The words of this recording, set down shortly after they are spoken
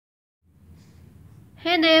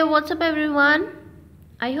Hey there, what's up everyone?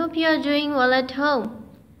 I hope you are doing well at home.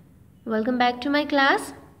 Welcome back to my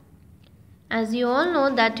class. As you all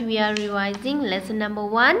know that we are revising lesson number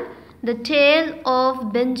 1, The Tale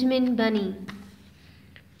of Benjamin Bunny.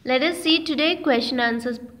 Let us see today question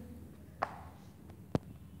answers.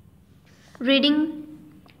 Reading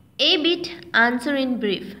a bit, answer in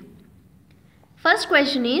brief. First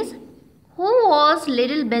question is, who was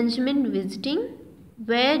little Benjamin visiting?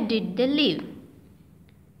 Where did they live?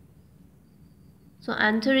 So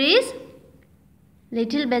answer is,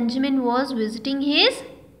 little Benjamin was visiting his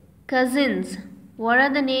cousins. What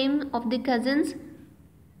are the names of the cousins?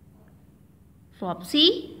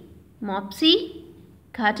 Flopsy, Mopsy,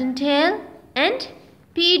 Cottontail and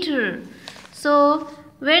Peter. So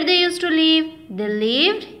where they used to live? They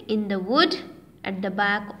lived in the wood at the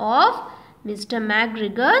back of Mr.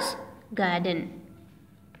 McGregor's garden.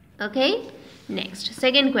 Okay, next,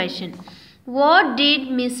 second question. What did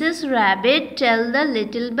Mrs. Rabbit tell the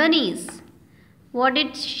little bunnies? What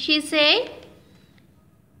did she say?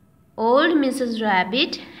 Old Mrs.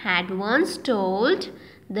 Rabbit had once told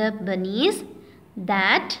the bunnies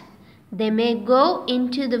that they may go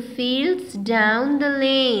into the fields down the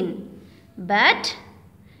lane, but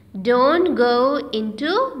don't go into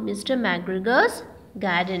Mr. McGregor's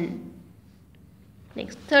garden.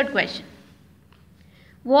 Next, third question.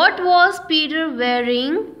 What was Peter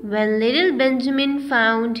wearing when little Benjamin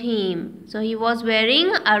found him? So he was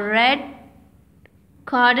wearing a red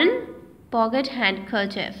cotton pocket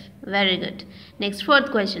handkerchief. Very good. Next,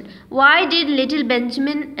 fourth question. Why did little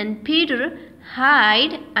Benjamin and Peter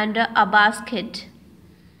hide under a basket?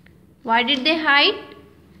 Why did they hide?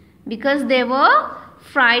 Because they were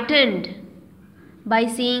frightened by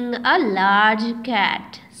seeing a large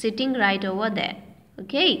cat sitting right over there.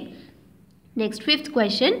 Okay. Next, fifth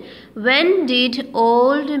question. When did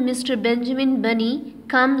old Mr. Benjamin Bunny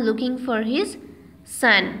come looking for his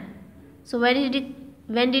son? So when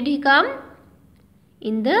did he come?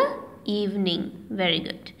 In the evening. Very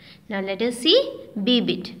good. Now let us see B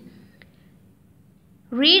bit.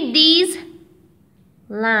 Read these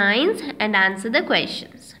lines and answer the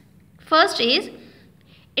questions. First is,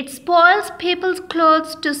 it spoils people's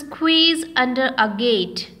clothes to squeeze under a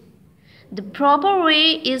gate. The proper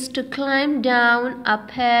way is to climb down a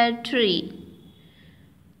pear tree.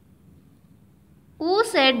 Who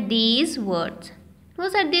said these words? Who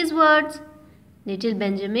said these words? Little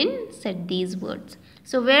Benjamin said these words.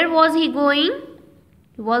 So where was he going?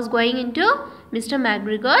 He was going into Mr.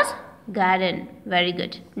 McGregor's garden. Very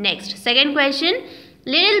good. Next, second question.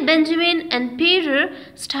 Little Benjamin and Peter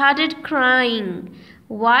started crying.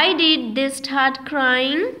 Why did they start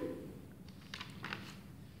crying?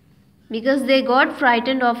 Because they got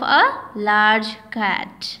frightened of a large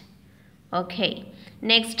cat. Okay.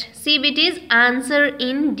 Next, C bit is answer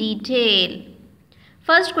in detail.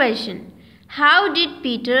 First question. How did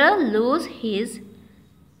Peter lose his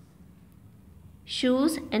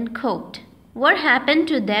shoes and coat? What happened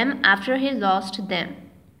to them after he lost them?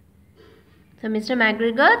 So Mr.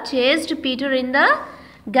 McGregor chased Peter in the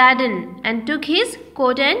garden and took his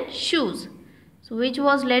coat and shoes, so which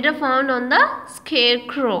was later found on the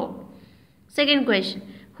scarecrow. Second question.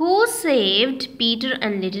 Who saved Peter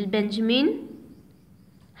and little Benjamin?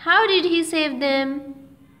 How did he save them?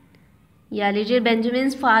 Yeah, little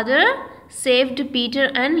Benjamin's father saved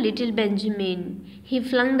Peter and little Benjamin. He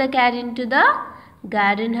flung the cat into the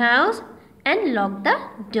garden house and locked the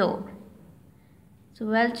door. So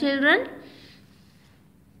well children,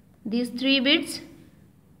 these 3 bits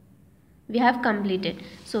we have completed.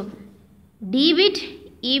 So D bit,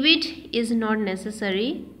 E bit is not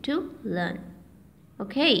necessary to learn.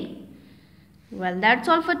 Okay. Well, that's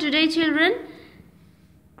all for today children.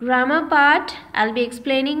 Grammar part I'll be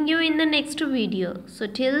explaining you in the next video. So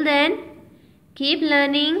till then, keep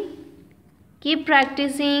learning, keep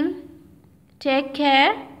practicing. Take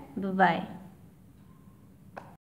care. Bye-bye.